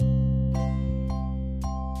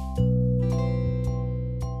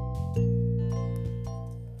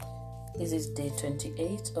This is day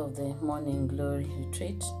 28 of the Morning Glory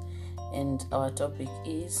Retreat, and our topic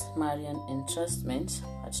is Marian Entrustment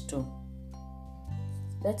at 2.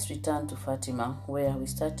 Let's return to Fatima, where we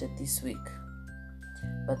started this week.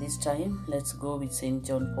 But this time, let's go with St.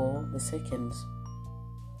 John Paul II.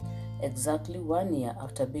 Exactly 1 year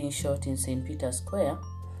after being shot in St. Peter's Square,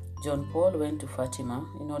 John Paul went to Fatima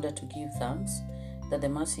in order to give thanks that the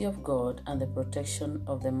mercy of God and the protection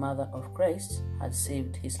of the Mother of Christ had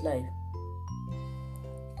saved his life.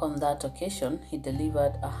 On that occasion, he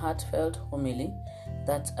delivered a heartfelt homily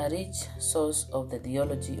that's a rich source of the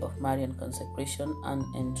theology of Marian consecration and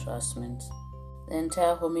entrustment. The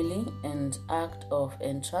entire homily and act of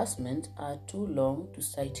entrustment are too long to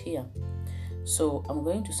cite here, so I'm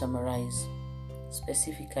going to summarize.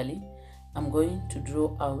 Specifically, I'm going to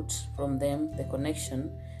draw out from them the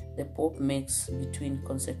connection the Pope makes between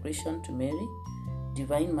consecration to Mary,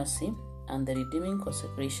 divine mercy, and the redeeming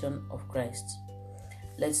consecration of Christ.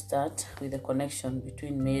 Let's start with the connection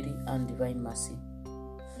between Mary and divine mercy.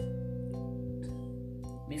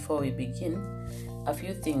 Before we begin, a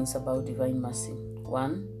few things about divine mercy.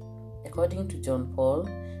 1. According to John Paul,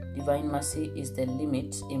 divine mercy is the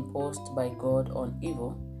limit imposed by God on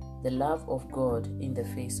evil, the love of God in the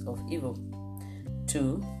face of evil.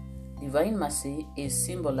 2. Divine mercy is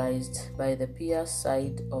symbolized by the pierced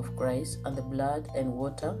side of Christ and the blood and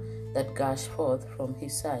water that gush forth from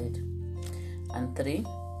his side. And 3.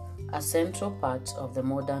 A central part of the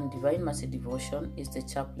modern Divine Mercy devotion is the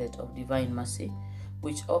Chaplet of Divine Mercy,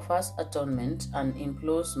 which offers atonement and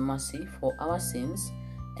implores mercy for our sins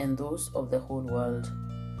and those of the whole world.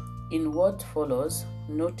 In what follows,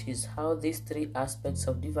 notice how these three aspects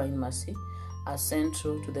of Divine Mercy are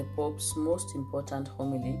central to the Pope's most important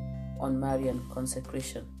homily on Marian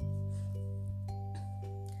consecration.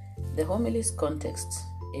 The homily's context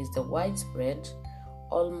is the widespread,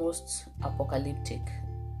 almost apocalyptic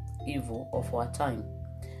evil of our time,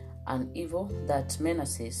 an evil that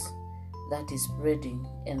menaces, that is spreading,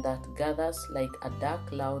 and that gathers like a dark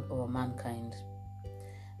cloud over mankind.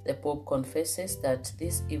 The Pope confesses that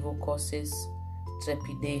this evil causes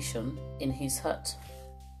trepidation in his heart.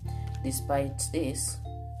 Despite this,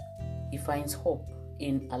 he finds hope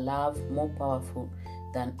in a love more powerful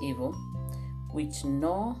than evil, which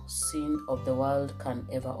no sin of the world can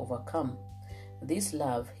ever overcome. This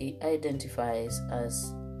love he identifies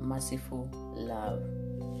as merciful love.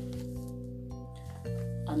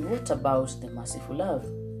 And what about the merciful love?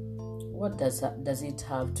 What does it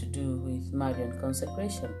have to do with Marian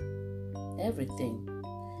consecration? Everything.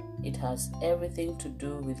 It has everything to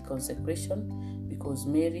do with consecration because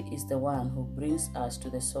Mary is the one who brings us to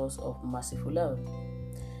the source of merciful love.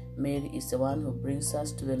 Mary is the one who brings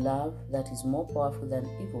us to the love that is more powerful than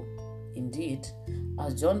evil. Indeed,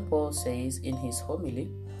 as John Paul says in his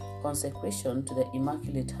homily, consecration to the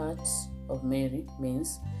Immaculate Heart of Mary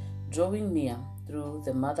means drawing near through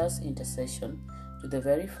the Mother's intercession to the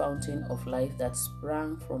very fountain of life that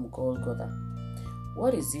sprang from Golgotha.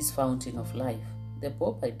 What is this fountain of life? The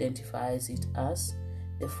Pope identifies it as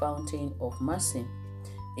the fountain of mercy.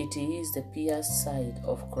 It is the pierced side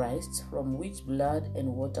of Christ from which blood and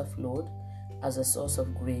water flowed as a source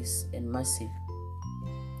of grace and mercy.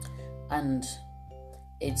 And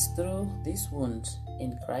it's through this wound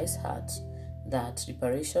in Christ's heart that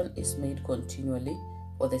reparation is made continually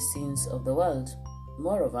for the sins of the world.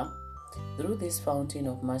 Moreover, through this fountain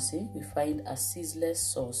of mercy, we find a ceaseless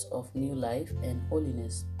source of new life and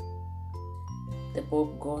holiness. The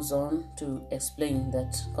Pope goes on to explain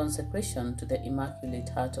that consecration to the Immaculate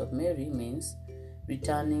Heart of Mary means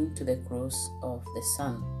returning to the cross of the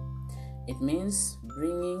Son. It means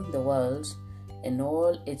bringing the world and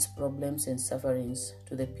all its problems and sufferings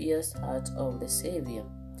to the pierced heart of the Savior,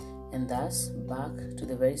 and thus back to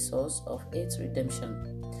the very source of its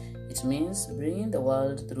redemption. It means bringing the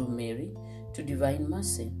world through Mary to divine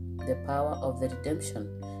mercy. The power of the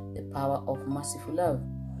redemption, the power of merciful love,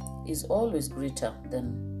 is always greater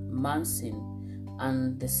than man's sin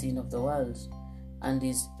and the sin of the world, and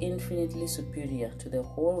is infinitely superior to the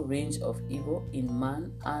whole range of evil in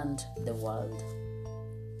man and the world.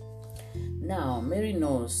 Now, Mary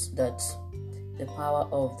knows that the power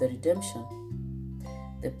of the redemption,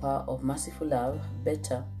 the power of merciful love,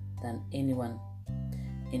 better than anyone.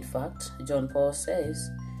 In fact, John Paul says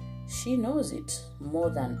she knows it more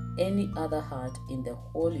than any other heart in the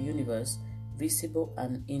whole universe, visible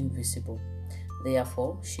and invisible.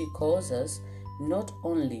 Therefore, she calls us not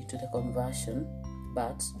only to the conversion,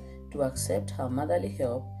 but to accept her motherly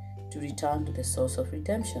help to return to the source of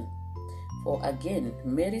redemption. For again,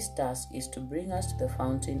 Mary's task is to bring us to the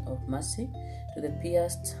fountain of mercy, to the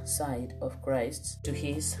pierced side of Christ, to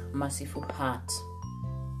his merciful heart.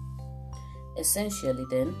 Essentially,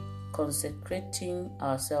 then, consecrating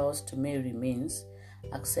ourselves to Mary means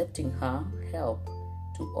accepting her help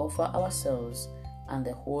to offer ourselves and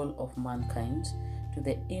the whole of mankind to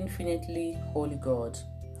the infinitely holy God.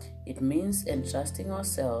 It means entrusting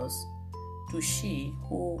ourselves to she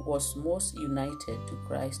who was most united to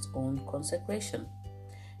Christ's own consecration.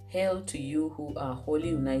 Hail to you who are wholly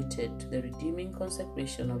united to the redeeming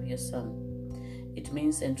consecration of your Son. It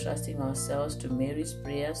means entrusting ourselves to Mary's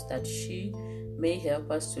prayers that she may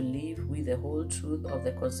help us to live with the whole truth of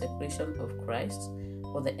the consecration of Christ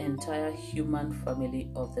for the entire human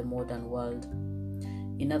family of the modern world.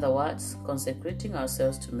 In other words, consecrating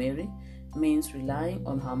ourselves to Mary means relying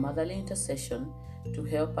on her motherly intercession to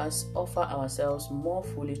help us offer ourselves more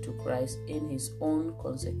fully to Christ in his own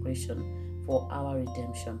consecration for our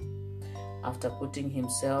redemption. After putting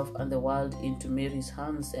himself and the world into Mary's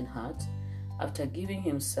hands and heart, after giving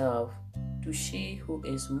himself to she who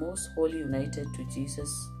is most wholly united to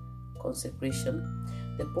Jesus' consecration,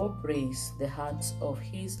 the Pope raised the heart of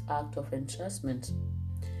his act of entrustment.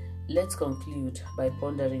 Let's conclude by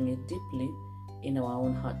pondering it deeply in our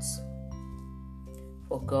own hearts.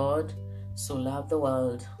 For God so loved the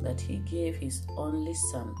world that he gave his only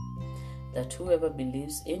Son, that whoever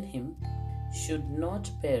believes in him should not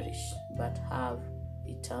perish but have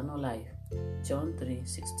eternal life. John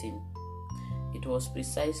 3:16. It was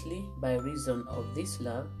precisely by reason of this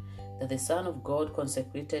love that the Son of God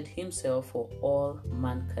consecrated himself for all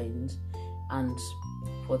mankind, and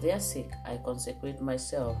for their sake I consecrate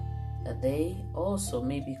myself, that they also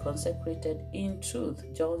may be consecrated in truth.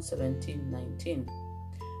 John 17:19.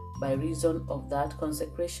 By reason of that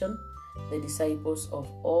consecration, the disciples of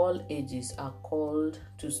all ages are called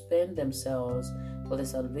to spend themselves for the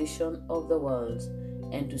salvation of the world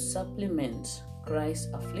and to supplement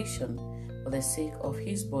Christ's affliction for the sake of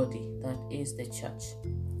his body, that is the church.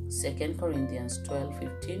 2 Corinthians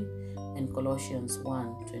 12:15 and Colossians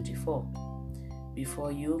 1:24.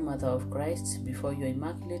 Before you, Mother of Christ, before your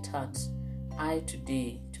Immaculate Heart, I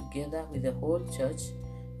today, together with the whole church,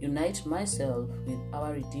 unite myself with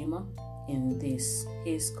our Redeemer in this,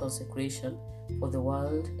 his consecration for the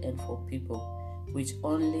world and for people, which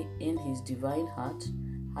only in his divine heart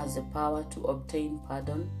has the power to obtain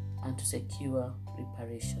pardon and to secure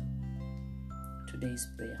reparation. Today's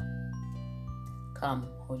prayer. Come,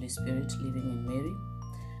 Holy Spirit, living in Mary,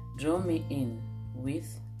 draw me in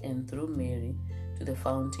with and through Mary to the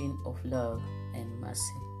fountain of love and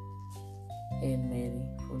mercy. Hail Mary,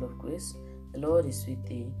 full of grace, the Lord is with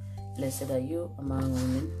thee. Blessed are you among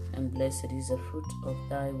women, and blessed is the fruit of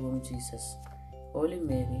thy womb, Jesus. Holy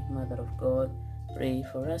Mary, Mother of God, pray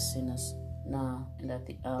for us sinners, now and at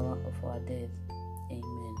the hour of our death.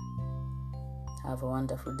 Amen. Have a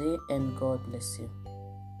wonderful day, and God bless you.